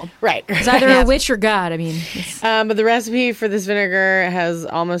mystical. Right. It's either a witch or God. I mean, it's, But the recipe for this vinegar has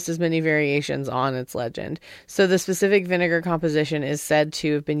almost as many variations on its legend. So the specific vinegar composition is said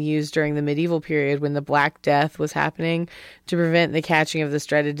to have been used during the medieval period when the Black Death was happening to prevent the catching of this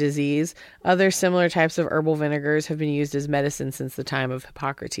dreaded disease. Other similar types of herbal vinegars have been used as medicine since the time of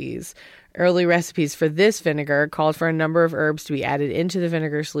Hippocrates. Early recipes for this vinegar called for a number of herbs to be added into the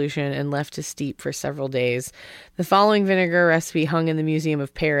vinegar solution and left to steep for several days. The following vinegar recipe hung in the Museum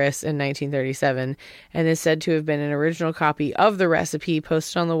of Paris in 1937 and is said to have been an original copy of the recipe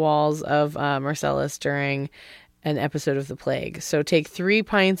posted on the walls of Marcellus during an episode of the plague. So take 3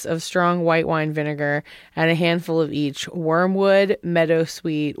 pints of strong white wine vinegar, add a handful of each wormwood,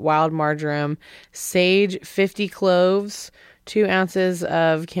 meadowsweet, wild marjoram, sage, 50 cloves, 2 ounces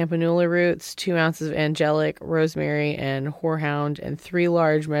of campanula roots, 2 ounces of angelic, rosemary, and horehound, and 3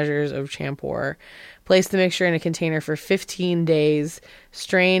 large measures of champor. Place the mixture in a container for 15 days.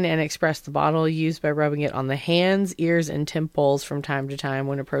 Strain and express the bottle, used by rubbing it on the hands, ears, and temples from time to time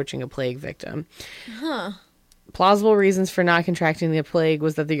when approaching a plague victim. Plausible reasons for not contracting the plague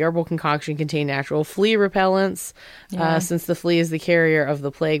was that the herbal concoction contained natural flea repellents, since the flea is the carrier of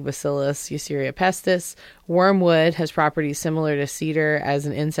the plague bacillus Yersinia pestis. Wormwood has properties similar to cedar as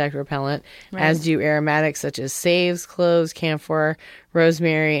an insect repellent, as do aromatics such as saves, cloves, camphor,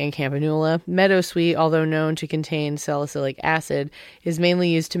 rosemary, and campanula. Meadowsweet, although known to contain salicylic acid, is mainly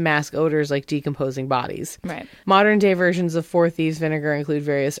used to mask odors like decomposing bodies. right. Modern day versions of Four Thieves vinegar include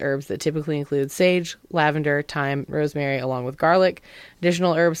various herbs that typically include sage, lavender, thyme, rosemary, along with garlic.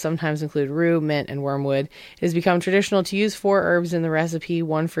 Additional herbs sometimes include rue, mint, and wormwood. It has become traditional to use 4 herbs in the recipe,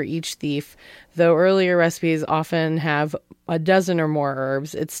 1 for each thief. Though earlier recipes often have a dozen or more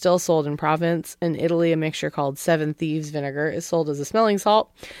herbs, it's still sold in Provence. In Italy, a mixture called 7 Thieves vinegar is sold as a smelling salt,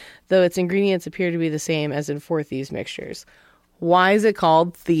 though its ingredients appear to be the same as in Four Thieves mixtures. Why is it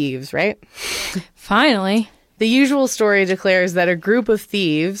called Thieves, right? Finally. The usual story declares that a group of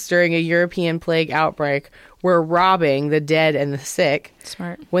thieves during a European plague outbreak were robbing the dead and the sick.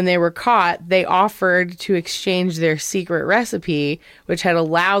 Smart. When they were caught, they offered to exchange their secret recipe, which had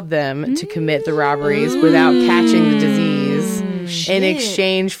allowed them to commit the robberies without catching the disease, in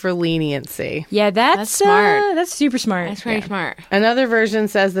exchange for leniency. Yeah, that's smart. That's super smart. That's very smart. Another version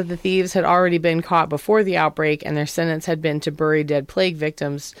says that the thieves had already been caught before the outbreak, and their sentence had been to bury dead plague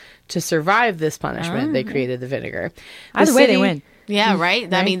victims. To survive this punishment, they created the vinegar. Either way, they win. Yeah,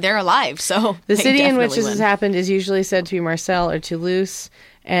 right? I mean, they're alive, so The they city in which definitely this win. has happened is usually said to be Marseille or Toulouse,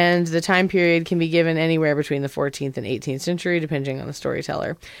 and the time period can be given anywhere between the 14th and 18th century, depending on the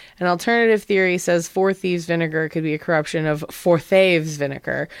storyteller. An alternative theory says Four Thieves vinegar could be a corruption of Forthaves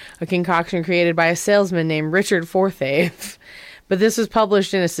vinegar, a concoction created by a salesman named Richard Forthave. But this was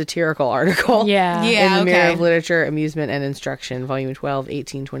published in a satirical article. Yeah. Yeah. In the Mirror Okay. of Literature, Amusement, and Instruction, Volume 12,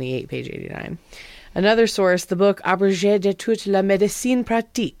 1828, page 89. Another source, the book Abrégé de toute la médecine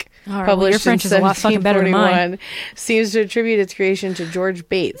pratique, All right, well, your French is a lot fucking better than mine. seems to attribute its creation to George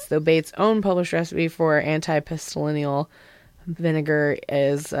Bates, though Bates' own published recipe for anti-pestilential vinegar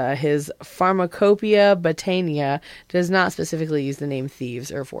is his Pharmacopoeia Botania does not specifically use the name thieves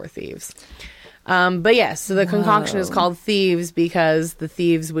or for thieves. But yes, so the concoction is called thieves because the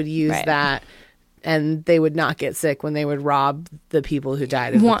thieves would use Right. that and they would not get sick when they would rob the people who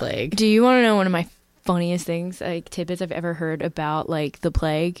died of the plague. Do you want to know one of my funniest things, like tidbits I've ever heard about like the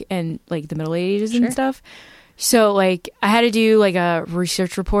plague and like the Middle Ages and stuff? So like I had to do like a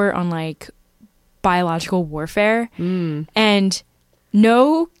research report on like biological warfare, and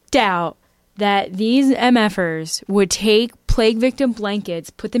no doubt that these MFers would take plague victim blankets,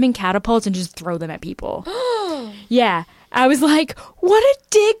 put them in catapults, and just throw them at people. Yeah. I was like, what a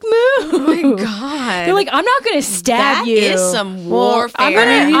dick move. Oh my God. They're like, I'm not going to stab That you. is some warfare. I'm I gonna-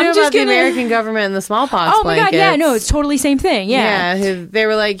 mean, you I'm know just about the gonna- American government and the smallpox Oh my God, yeah, blankets. no, it's totally same thing. Yeah. They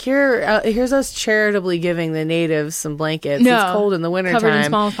were like, here's us charitably giving the natives some blankets. No, It's cold in the wintertime. covered in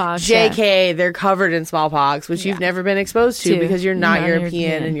smallpox, JK, they're covered in smallpox, which you've never been exposed to To. because you're not Not European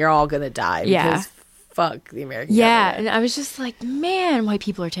European. and you're all going to die. Yeah. Because fuck the American Yeah, government. and I was just like, man, white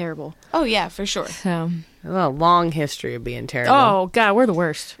people are terrible. Oh yeah, for sure. So, A long history of being terrible. oh God, we're the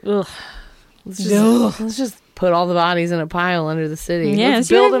worst. Ugh. Let's just put all the bodies in a pile under the city. Yeah, let's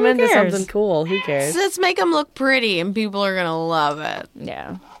see, build who them into cares? something cool. Who cares? Let's make them look pretty, and people are gonna love it.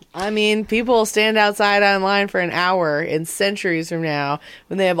 Yeah. I mean, people stand outside online for an hour in centuries from now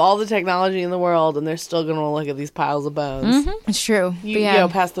when they have all the technology in the world and they're still going to look at these piles of bones. It's true. You But yeah. go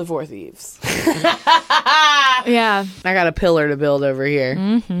past the four thieves. Yeah. I got a pillar to build over here.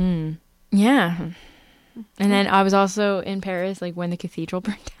 Yeah. And then I was also in Paris, like when the cathedral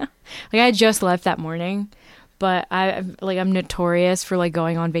burned down. Like I had just left that morning, but I'm notorious for like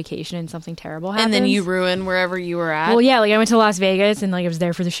going on vacation and something terrible happens. And then you ruin wherever you were at. Well, yeah, like I went to Las Vegas and like I was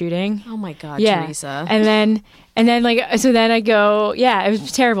there for the shooting. Oh my God, Yeah. Teresa. And then like so then I go, yeah, it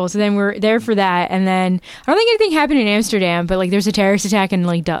was terrible. So then we're there for that, and then I don't think anything happened in Amsterdam, but like there's a terrorist attack in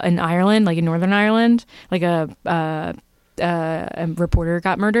like in Ireland, like in Northern Ireland, like a reporter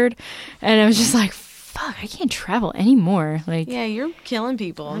got murdered, and I was just like, fuck, I can't travel anymore. Like, Yeah, you're killing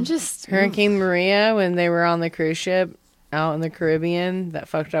people. I'm just Hurricane Maria, when they were on the cruise ship out in the Caribbean that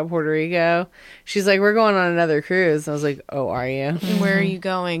fucked up Puerto Rico, she's like, we're going on another cruise. And I was like, oh, are you? And where are you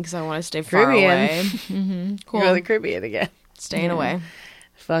going? Because I want to stay far Caribbean. away. Go to the Caribbean again. Staying away.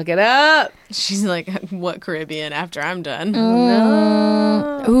 Fuck it up. She's like, what Caribbean after I'm done?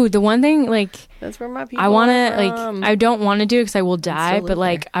 ooh, the one thing like That's where my people I want are to like from. I don't want to do it because I will die, live but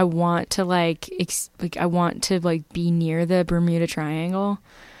like I want to like I want to like be near the Bermuda Triangle.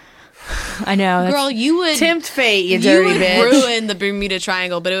 I know. That's, Girl, you would Tempt fate, you you dirty would bitch. ruin the Bermuda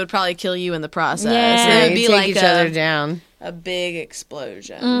Triangle, but it would probably kill you in the process. Yeah. And it They would be take like each other down. a big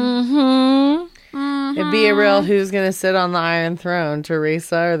explosion. It'd be a real who's going to sit on the Iron Throne,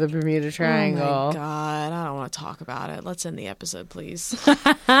 Teresa or the Bermuda Triangle. Oh my God, I don't want to talk about it. Let's end the episode, please.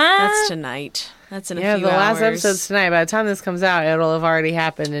 That's tonight. That's in a Yeah, few the hours. last episode's tonight. By the time this comes out, it'll have already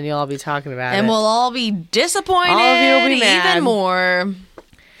happened and you'll all be talking about And it. we'll all be disappointed All of you will be mad. even more.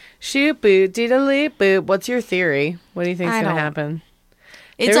 Shoot, boot, diddly, boot. What's your theory? What do you think's I going to don't- happen?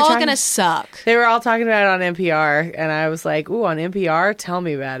 It's were all talking- going to suck. They were all talking about it on NPR, and I was like, ooh, on NPR? Tell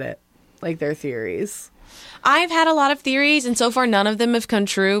me about it. Like, their theories. I've had a lot of theories, and so far none of them have come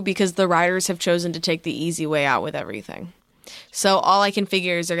true because the writers have chosen to take the easy way out with everything. So all I can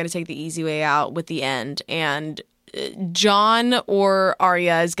figure is they're going to take the easy way out with the end, and Jon or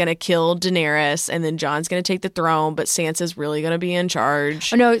Arya is going to kill Daenerys, and then Jon's going to take the throne, but Sansa's really going to be in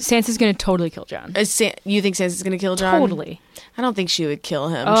charge. oh no, Sansa's gonna totally kill Jon. You think Sansa's going to kill Jon? Totally. I don't think she would kill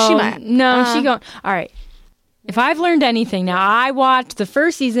him. Oh, She might. No, she go. All right. If I've learned anything, now I watched the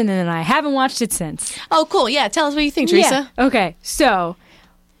first season and then I haven't watched it since. Oh, cool. Yeah, tell us what you think, Teresa. Yeah. Okay, so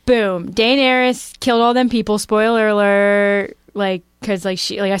boom, Daenerys killed all them people. Spoiler alert! Like, cause like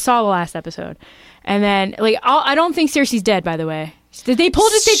I saw the last episode, and then like I don't think Cersei's dead. By the way, they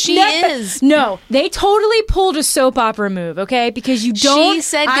pulled a She is. No, they totally pulled a soap opera move. Okay, because you don't. She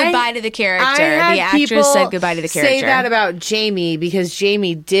said goodbye to the character. I had The actress people said goodbye to the character. say that about Jamie because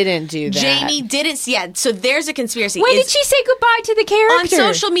Jamie didn't do that. Jamie didn't. Yeah, so there's a conspiracy. when did It's- she say goodbye to the character? on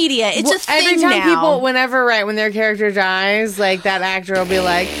social media? It's a thing Every time now. people, when their character dies, like that actor will be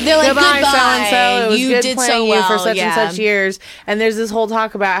like, They're like, goodbye, "Goodbye. so-and-so. It was You good did playing so you for well." such Yeah. and such years. And there's this whole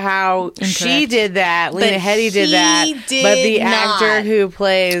talk about how she Incorrect. did that, Lena But Headey did he that, did but the not. actor who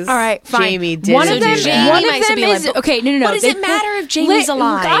plays Jamie did one of them, do that. one of might still them be is alive. okay. No. What does it matter if Jamie's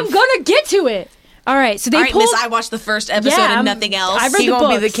alive? I'm gonna get to it. All right, so they All right, pulled. Miss, I watched the first episode Yeah, and nothing else. I read He the won't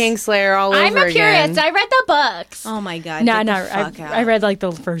be books. the Kingslayer all over I'm a again. purist. I read the books. Oh my god. No, get no, the fuck out. I read like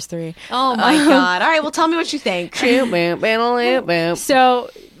the first 3. Oh my god. All right, well tell me what you think. So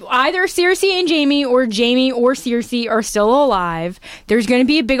either Cersei and Jamie or Cersei are still alive. There's going to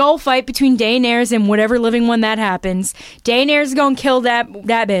be a big old fight between Daenerys and whatever living one that happens. Daenerys is going to kill that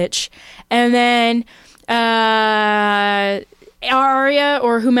bitch. And then Arya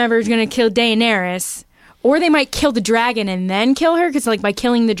or whomever is going to kill Daenerys. Or they might kill the dragon and then kill her, because like by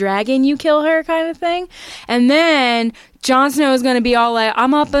killing the dragon you kill her kind of thing. And then Jon Snow is going to be all like,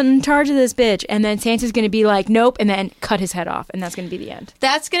 I'm up in charge of this bitch. And then Sansa's going to be like, nope, and then cut his head off. And that's going to be the end.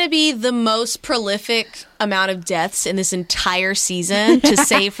 That's going to be the most prolific amount of deaths in this entire season to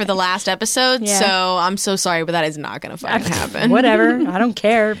save for the last episode. Yeah. So I'm so sorry, but that is not going to fucking happen. Whatever. I don't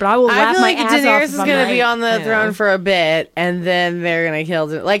care. But I will I laugh feel my like ass Daenerys off is if I'm going to be right. on the throne for a bit, and then they're going to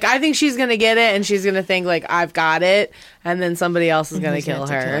kill it. Like, I think she's going to get it, and she's going to think, like, I've got it, and then somebody else is going to kill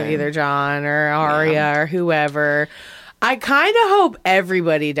her, either Jon or Arya or whoever. I kind of hope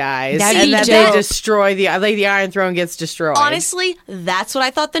everybody dies, That'd and be that dope. they destroy the Iron Throne gets destroyed. Honestly, that's what I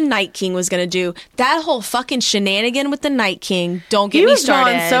thought the Night King was going to do. That whole fucking shenanigan with the Night King. Don't get he me was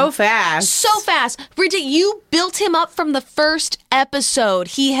started. gone so fast. So fast. Bridget, you built him up from the first episode.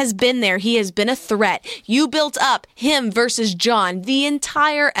 He has been there. He has been a threat. You built up him versus Jon the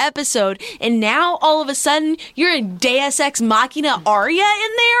entire episode. And now, all of a sudden, you're in Deus Ex Machina Arya in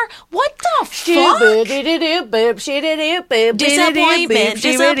there? What the fuck?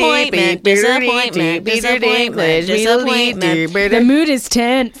 Disappointment. The mood is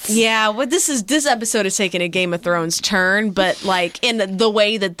tense. Yeah, well, this episode is taking a Game of Thrones turn, but like in the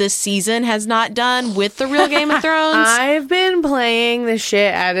way that this season has not done with the real Game of Thrones. I've been playing the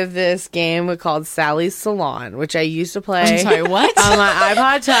shit out of this game called Sally's Salon, which I used to play. I'm sorry, what? On my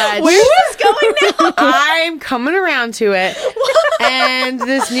iPod Touch. Where is this going now? I'm coming around to it. And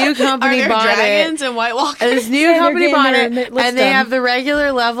this new Are company there bought dragons it. and White Walkers? This new they're company getting bought their it, lips and they done. have the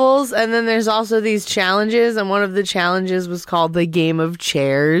regular levels, and then there's also these challenges, and one of the challenges was called the Game of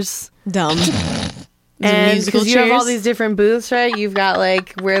Chairs. Dumb. And musical because you have all chairs? these different booths, right? You've got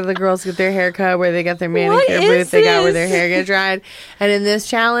like where the girls get their hair cut, where they get their manicure is booth, they got where their this? hair gets dried. And in this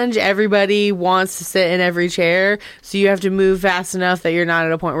challenge, everybody wants to sit in every chair, so you have to move fast enough that you're not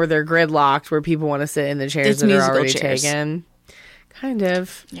at a point where they're gridlocked, where people want to sit in the chairs It's that are musical already chairs. taken. Kind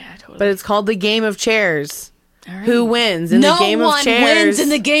of. Yeah, totally. But it's called the Game of Chairs. Who wins in No the Game one of Chairs? wins in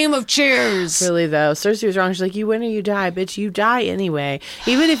the Game of Chairs. Really though, Cersei was wrong. She's like, you win or you die, bitch. You die anyway.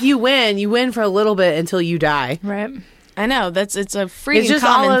 Even if you win for a little bit until you die. right. I know it's a freaking It's just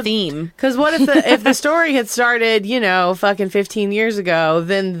common all of- theme. Because what if the story had started, fucking 15 years ago,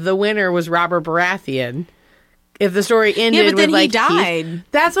 then the winner was Robert Baratheon. If the story ended Yeah, but then with he like died.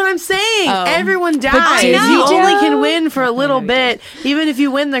 that's what I'm saying. Oh. Everyone dies. I know. You only can win for a little bit. Even if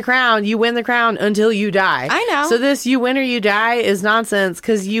you win the crown, you win the crown until you die. I know. So this you win or you die is nonsense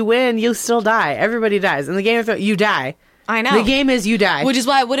because you win, you'll still die. Everybody dies. In the Game of Thrones, you die. I know. The game is you die. Which is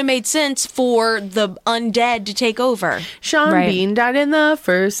why it would have made sense for the undead to take over. Sean Right. Bean died in the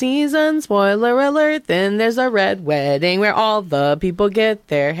first season. Spoiler alert. Then there's a red wedding where all the people get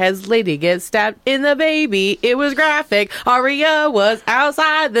their heads. Lady gets stabbed in the baby. It was graphic. Arya was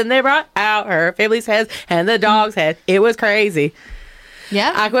outside. Then they brought out her family's heads and the dog's head. It was crazy.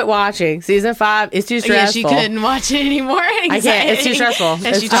 Yeah. I quit watching. Season 5 is too Yeah, stressful. she couldn't watch it anymore. I can't. It's too stressful. And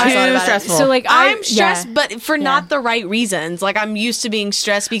It's she too talks a lot about it. stressful. So like I'm stressed, yeah. but for not the right reasons. Like I'm used to being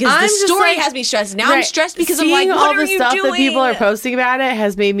stressed because I'm the just story like- has me stressed. Now I'm Right. stressed because Seeing I'm like, all what the are you stuff doing? that people are posting about it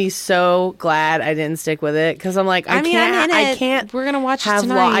has made me so glad I didn't stick with it because I'm like, I mean, I'm in I it. can't. We're gonna watch it have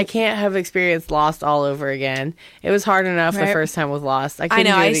tonight. I can't have experienced Lost all over again. It was hard enough the Right. first time with Lost. I I couldn't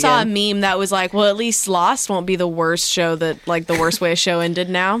know. do it I saw a again. meme that was like, well, at least Lost won't be the worst show that, like, the worst way a show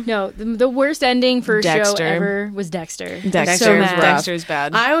ended now. No, the worst ending for a show Dexter. ever was Dexter. Dexter So was mad. rough. Dexter's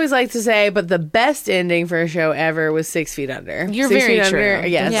bad. I always like to say, but the best ending for a show ever was 6 Feet Under. You're 6 very Feet true. Under,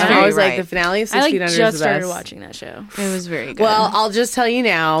 yes, That's I very always like right. the finale of 6 I like Feet Under. just is the started best. watching that show. It was very good. Well, I'll just tell you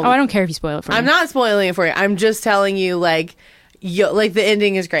now. Oh, I don't care if you spoil it for me. I'm not spoiling it for you. I'm just telling you, like the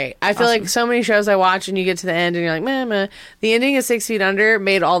ending is great. I feel like so many shows I watch and you get to the end and you're like, meh, meh. The ending of 6 Feet Under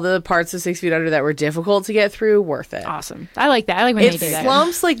made all the parts of 6 Feet Under that were difficult to get through worth it. Awesome. I like that. I like when It they do that.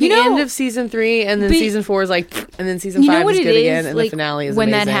 slumps like the You know- end of season 3, and then but- season 4 is like, and then season You 5 know what is it good is? again, and like, the finale is when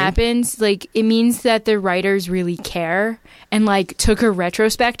amazing. that happens, like it means that the writers really care and like took a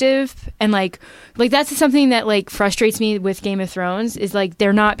retrospective and like that's something that like frustrates me with Game of Thrones is like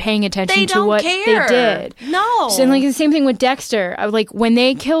they're not paying attention they to don't what care. they did. No. So, and like the same thing with Dexter. sister. I was like, when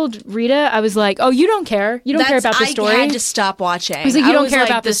they killed Rita, I was like, oh, you don't care. You don't care about the story. I had to stop watching. I was like, you don't care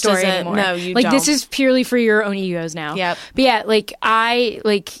about the story anymore. No, you like, don't. This is purely for your own egos now. Yep. But yeah, like, I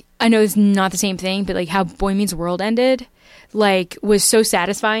know it's not the same thing, but like how Boy Meets World ended, like, was so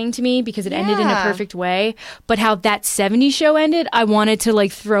satisfying to me because it ended in a perfect way. But how that 70s show ended, I wanted to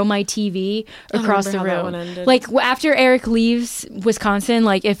like throw my TV across the room. Like, after Eric leaves Wisconsin,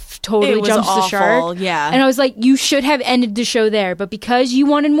 like, it totally jumps the shark. Yeah. And I was like, you should have ended the show there. But because you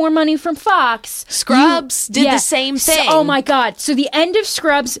wanted more money from Fox, Scrubs did the same thing. Oh my God. So the end of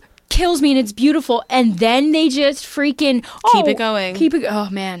Scrubs kills me and it's beautiful, and then they just freaking keep it going. Oh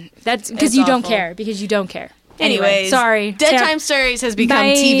man, that's because you don't care. Because you don't care. Anyways, sorry. Dead Time Stories has become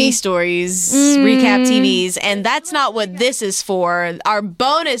TV stories, recap TVs, and that's not what this is for. Our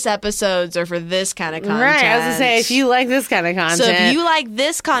bonus episodes are for this kind of content. Right, I was going to say, if you like this kind of content. So if you like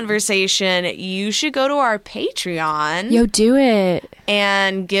this conversation, you should go to our Patreon. Yo, do it.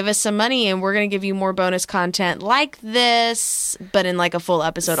 And give us some money, and we're going to give you more bonus content like this, but in like a full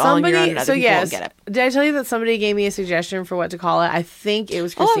episode all on your own, and other people will get it. Did I tell you that somebody gave me a suggestion for what to call it? I think it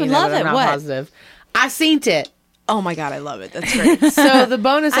was Christina, I would love but I'm not positive. I seen it. Oh my God, I love it. That's great. So the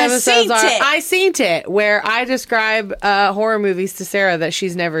bonus episodes are I Seen It, where I describe horror movies to Sarah that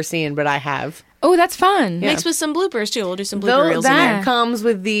she's never seen, but I have. Oh, that's fun. Mixed with some bloopers, too. We'll do some blooper reels in there. That comes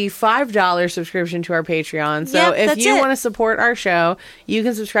with the $5 subscription to our Patreon. So if you want to support our show, you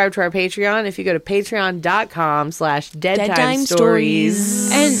can subscribe to our Patreon if you go to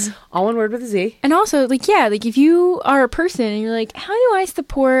patreon.com/deadtimestories. And all one word with a Z. And also, like, yeah, like, if you are a person and you're like, how do I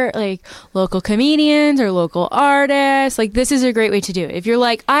support, like, local comedians or local artists? Like, this is a great way to do it. If you're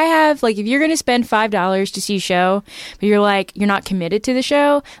like, if you're going to spend $5 to see a show, but you're like, you're not committed to the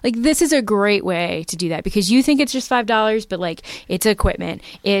show, like, this is a great way to do that because you think it's just $5, but, like, it's equipment.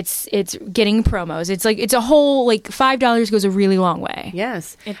 It's getting promos. It's, like, it's a whole, like, $5 goes a really long way.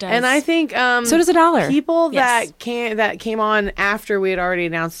 Yes. It does. And I think... so does $1. People that came on after we had already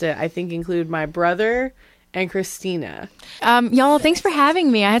announced it, I think include my brother and Christina. Y'all, thanks for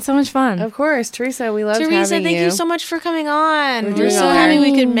having me. I had so much fun. Of course, Teresa, we loved having you. Teresa, thank you so much for coming on. We're so all happy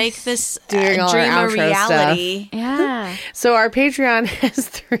we could make this doing all dream our a outro reality. Stuff. Yeah. So our Patreon has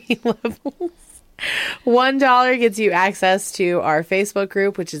 3 levels. $1 gets you access to our Facebook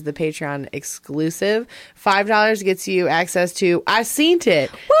group, which is the Patreon exclusive. $5 gets you access to I Seen It,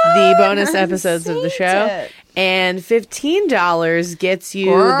 the bonus episodes of the show. And $15 gets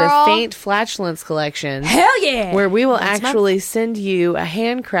you the Faint Flatulence Collection. Hell yeah! Where we will actually send you a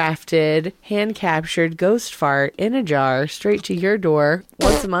handcrafted, hand-captured ghost fart in a jar straight to your door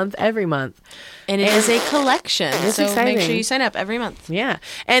once a month, every month. And it is a collection. It's so exciting. Make sure you sign up every month. Yeah.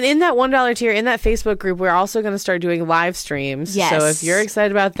 And in that $1 tier, in that Facebook group, we're also going to start doing live streams. Yes. So if you're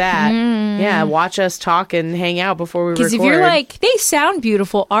excited about that, yeah, watch us talk and hang out before we record. Because if you're like, they sound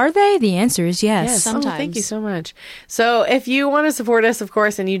beautiful, are they? The answer is yes. Yes. Sometimes. Oh, thank you so much. So if you want to support us, of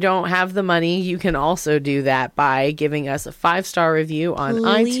course, and you don't have the money, you can also do that by giving us a 5-star review on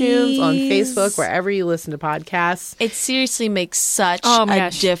iTunes, on Facebook, wherever you listen to podcasts. It seriously makes such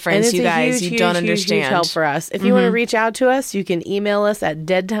a difference, you guys. You don't understand. Huge help for us. If you want to reach out to us, you can email us at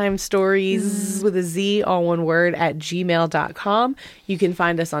deadtimestories with a Z, all one word, at gmail.com. You can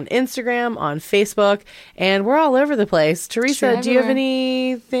find us on Instagram, on Facebook, and we're all over the place. Teresa, do you have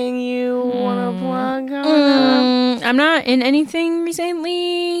anything you want to plug on? I'm not in anything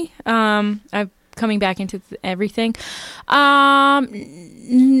recently. I'm coming back into everything.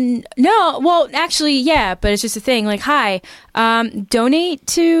 No, well, actually, yeah, but it's just a thing. Like, hi, donate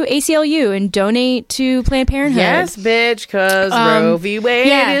to ACLU and donate to Planned Parenthood. Yes, bitch, because Roe v.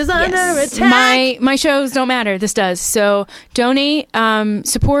 Wade is under attack. My shows don't matter. This does. So donate,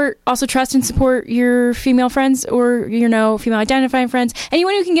 support, also trust and support your female friends or, female identifying friends.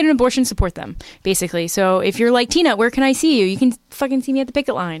 Anyone who can get an abortion, support them, basically. So if you're like, Tina, where can I see you? You can fucking see me at the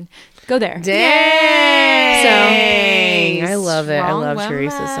picket line. Go there. Dang. I love it. I love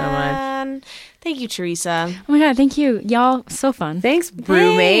Teresa so much. Thank you, Teresa. Oh my God, thank you. Y'all, so fun. Thanks,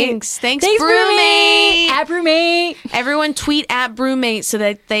 Brewmate. Thanks Brewmate. At Brewmate. Everyone tweet at Brewmate so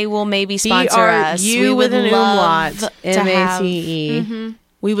that they will maybe sponsor us. You with an umlaut. M-A-T-E.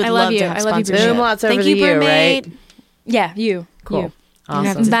 We would love to have sponsorship. The umlaut's over the U, right? Yeah, you. Cool. You.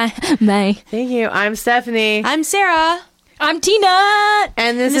 Awesome. Bye. Bye. Thank you. I'm Stephanie. I'm Sarah. I'm Tina.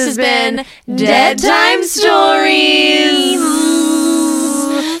 And this has been Dead Time Stories.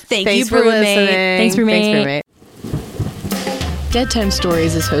 Thanks for listening. Thanks, Brewmate. Dead Time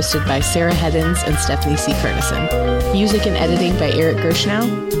Stories is hosted by Sarah Heddens and Stephanie C. Kernison. Music and editing by Eric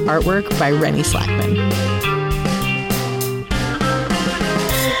Gershnow. Artwork by Rennie Slackman.